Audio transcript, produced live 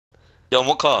John,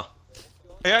 what car?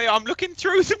 Yeah, I'm looking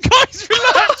through them, guys.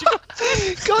 Relax.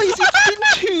 Guys, it's been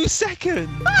 2 seconds.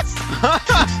 Jesus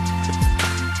Christ.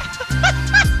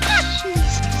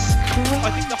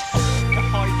 I think the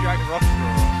hijack rough.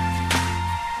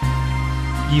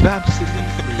 You absolutely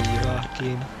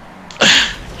fucking.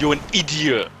 You're an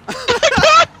idiot.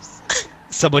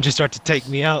 Someone just tried to take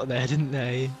me out there, didn't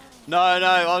they? No,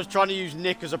 I was trying to use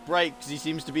Nick as a brake because he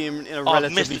seems to be in a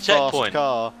relatively fast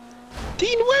car.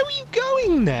 Dean, where were you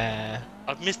going there?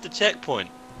 I've missed the checkpoint.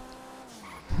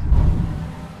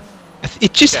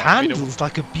 It just handles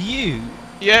like a beaut.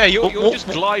 Yeah, you're just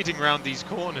gliding around these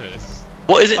corners.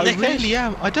 What is it, I Nick? really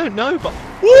am. I don't know, but.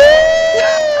 Woo!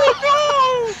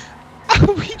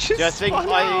 No! We just spun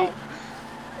out.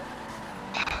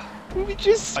 We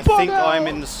just spun I think out. I'm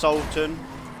in the Sultan.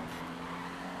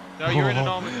 No, you're in an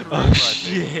armored Carrera, Oh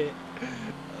shit!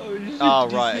 Oh shit! Oh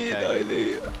right,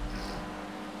 okay.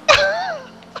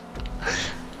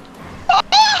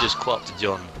 Just quapped to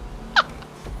John.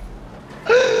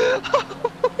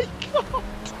 Oh my god!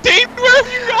 Dean, where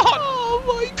have you gone? Oh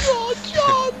my god,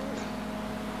 John!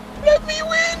 Let me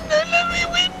win! Let me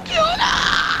win, John!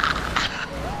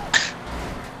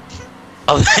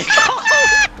 Oh, thank God.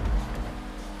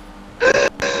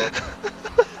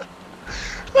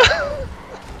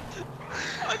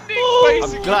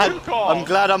 I'm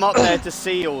glad I'm up there to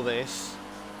see all this.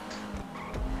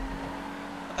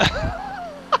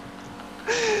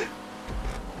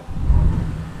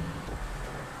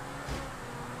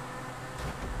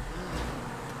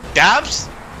 Gabs?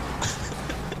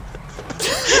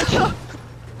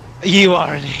 You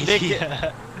are an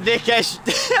idiot. Nikesh,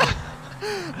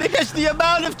 Nikesh, the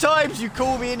amount of times you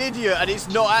call me an idiot and it's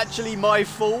not actually my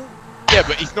fault. Yeah,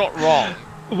 but he's not wrong.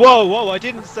 Whoa, whoa! I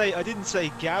didn't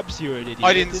say Gabs, you're an idiot.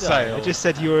 I didn't did say. I just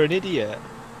said you were an idiot.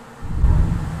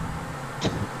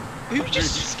 Who I'm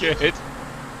just really scared.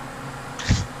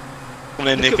 Come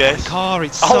in, Look at Nick. my car,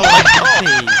 it's so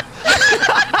unhappy.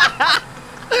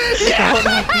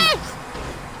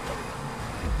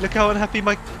 Look how unhappy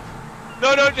my.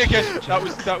 No, Nick. That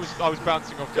was. I was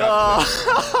bouncing off Gabs.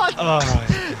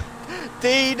 Alright.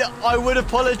 Dean, I would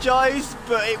apologise,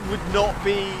 but it would not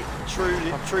be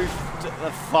truth.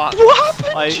 Fuck. What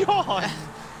happened, John?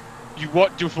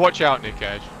 Just watch out, Nick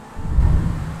Edge.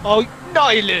 Oh,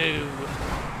 Nilu!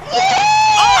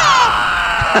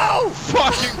 Oh!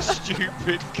 Fucking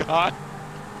stupid guy.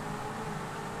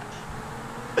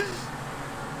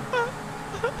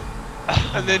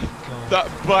 And then that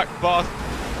black bastard.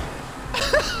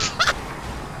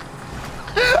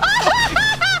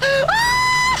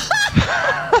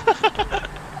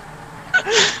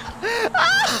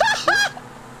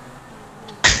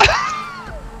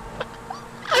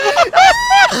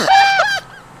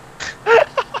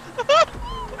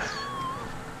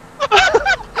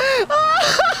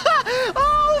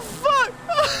 Oh fuck!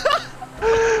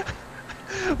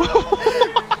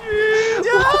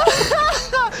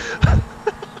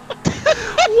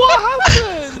 What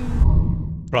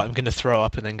happened? Right, I'm gonna throw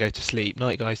up and then go to sleep.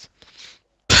 Night, guys.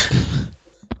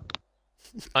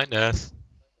 Hi, nurse.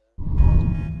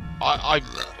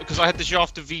 Because I had the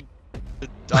shaft of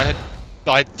I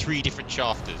had 3 different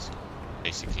shafters,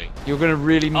 basically. You're gonna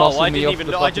really muscle I me didn't off even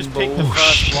the know. I just fucking picked the ball.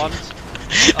 first one.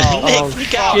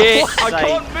 Nick, out. Shit. I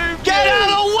can't move. Get out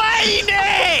of the way,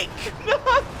 Nick!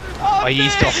 I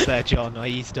eased off there, John. I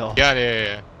eased off.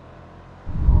 Yeah.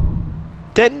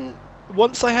 Then,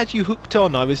 once I had you hooked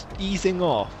on, I was easing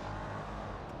off.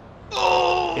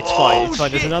 Oh, It's fine. It's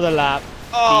fine. There's another lap.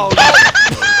 Oh,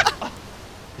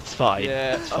 It's fine.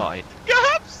 Yeah. It's fine.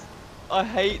 Gabs! I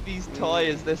hate these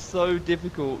tyres. They're so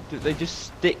difficult. They just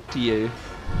stick to you.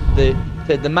 The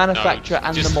manufacturer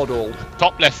and the just- model.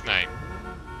 Top left name.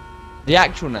 The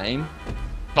actual name.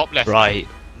 Top left. Right.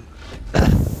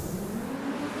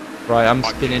 Right, I'm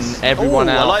spinning everyone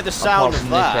Ooh, out. I like the sound apart of from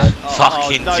that. Nick.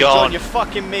 Fucking no, John. You're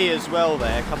fucking me as well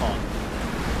there. Come on.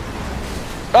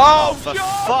 Oh, For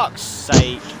John! fuck's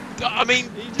sake. I mean,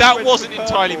 just that went wasn't for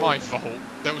entirely purple. my fault.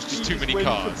 There was just too many Went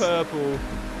cars. for purple.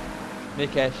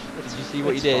 Nikesh, did you see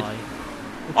what It's you did? fine.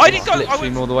 I didn't go. I Slipstream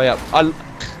went. all the way up.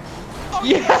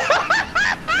 Yeah.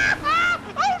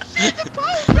 Oh shit! The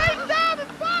pole came down and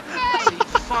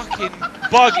fucked me. Fucking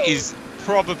bug is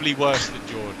probably worse than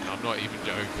Jordan. I'm not even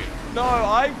joking. No,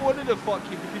 I wanted to fuck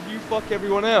you because you fuck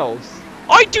everyone else.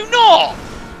 I do not.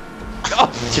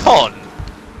 John.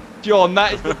 John,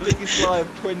 that is the biggest lie of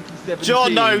 2017.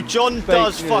 John, no, John Fake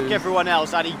does fuck news. everyone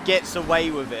else and he gets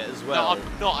away with it as No, well. I'm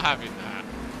not having that.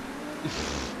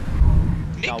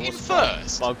 Nick No, in what's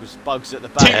first. Bugs at the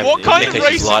back. Tim, what kind of Nick is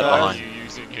racing right are behind. you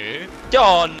using here?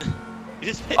 John. You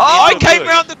just hit me Oh, I with a came bush.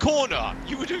 round the corner.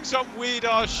 You were doing some weird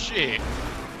ass shit.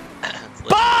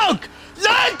 Bug!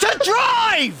 Learn to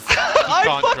drive!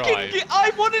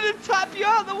 I wanted to tap you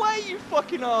out of the way, you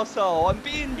fucking arsehole. I'm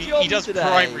being John He does today.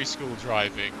 primary school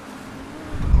driving.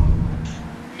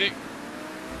 Nick,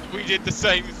 we did the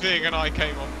same thing and I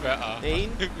came on better.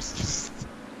 Dean? It was just...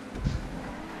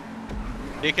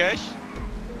 Nikesh?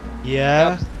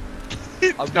 Yeah.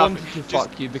 I wanted to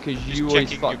fuck you because you always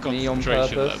checking fuck your me on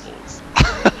concentration purpose. levels.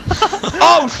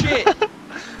 Oh shit!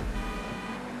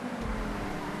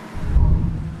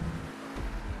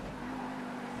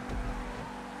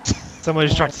 Someone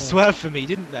just tried to swerve for me,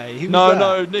 didn't they? Who was No,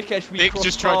 that? no, Nikesh, we Nick crossed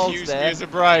just tried to paths use there. me as a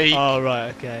brake. Oh right,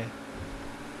 okay.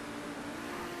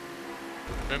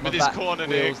 Remember My this back corner,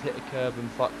 Nick? wheels hit a curb and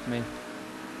fucked me.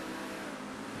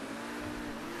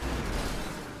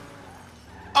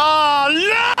 Oh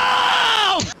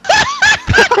no!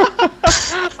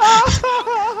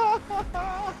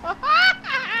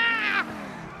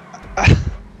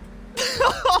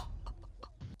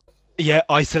 Yeah,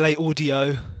 isolate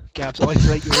audio. Gabs,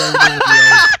 isolate your own audio.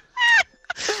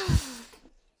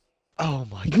 Oh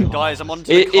my god. Guys, I'm onto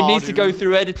the It needs to go Cardew.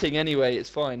 through editing anyway, it's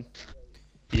fine.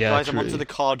 Yeah, Guys, I'm onto true. the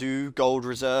Cardew Gold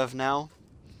Reserve now.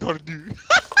 Gotta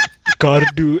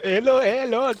do.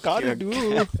 Hello, gotta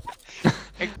do.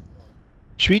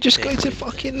 Should we just go to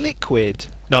fucking liquid?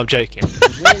 No, I'm joking.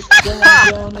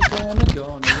 Gonna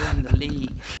win the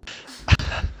league.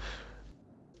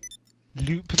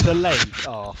 Loop the lake.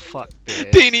 Oh fuck this.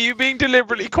 Dean, are you being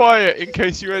deliberately quiet in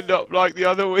case you end up like the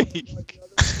other week?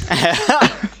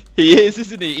 He is,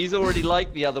 isn't he? He's already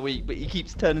like the other week, but he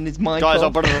keeps turning his mic Guys,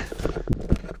 off. I'll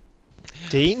put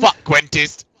Dean? Fuck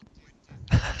Gwentist!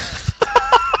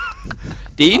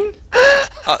 Dean?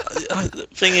 The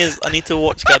thing is, I need to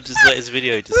watch Gabs' latest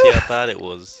video to see how bad it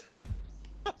was.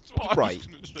 That's what I Right. was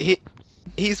gonna say.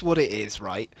 Here's what it is,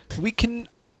 right?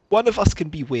 One of us can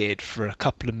be weird for a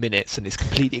couple of minutes and it's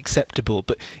completely acceptable,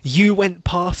 but you went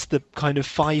past the kind of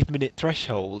 5-minute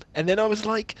threshold, and then I was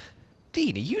like,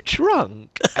 Dean, are you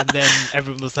drunk? And then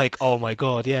everyone was like, oh my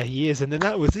god, yeah, he is, and then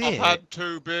that was I've it. had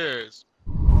 2 beers.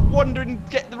 Wondering,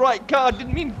 get the right card,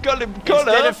 didn't mean Gollum Instead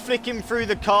Colour. of flicking through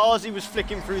the cars, he was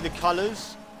flicking through the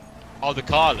colours. Oh, the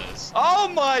Carlas. Oh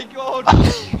my god!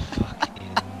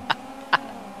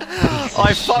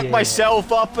 I fucked shit.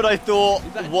 myself up, and I thought,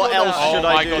 Is that what John else out? should Oh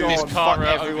I my do? god, this Fuck car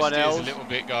everyone oversteers else. a little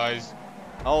bit, guys.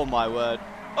 Oh my word.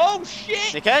 Oh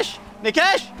shit! Nikesh?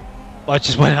 Nikesh? I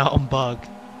just went out on bug.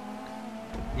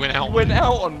 Went out. You went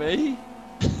out on me?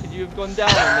 Could you have gone down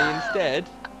on me instead?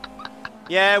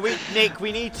 Yeah, Nick,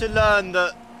 we need to learn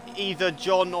that either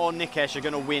John or Nikesh are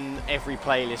going to win every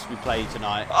playlist we play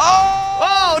tonight. Oh!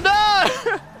 Oh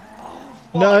no!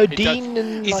 No, It does- Dean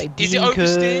and Is, like is it Dean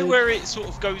oversteer could- where it sort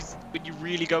of goes when you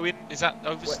really go in? Is that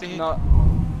Wait, oversteer? no.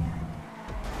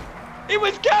 It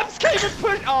was Gabs came and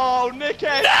pushed. Oh,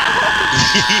 Nikesh!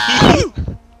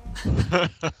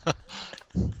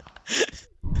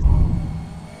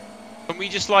 Can we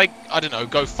just like, I don't know,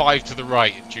 go 5 to the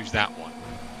right and choose that one?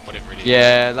 Whatever it is.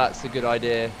 Yeah, that's a good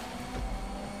idea. it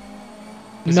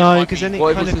No, might because be- then it What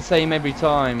if kind it's of the same every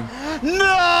time? No!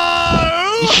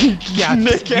 yeah,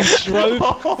 Nikesh. you drove.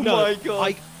 Oh no, my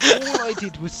god.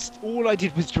 all I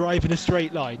did was drive in a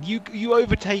straight line. You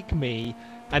overtake me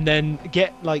and then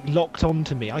get like locked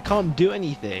onto me. I can't do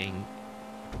anything.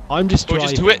 I'm just Or driving.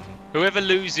 just do it. Whoever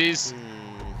loses.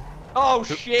 Oh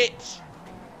shit!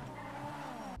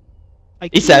 I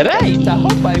It's alright, I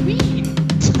hope I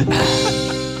win.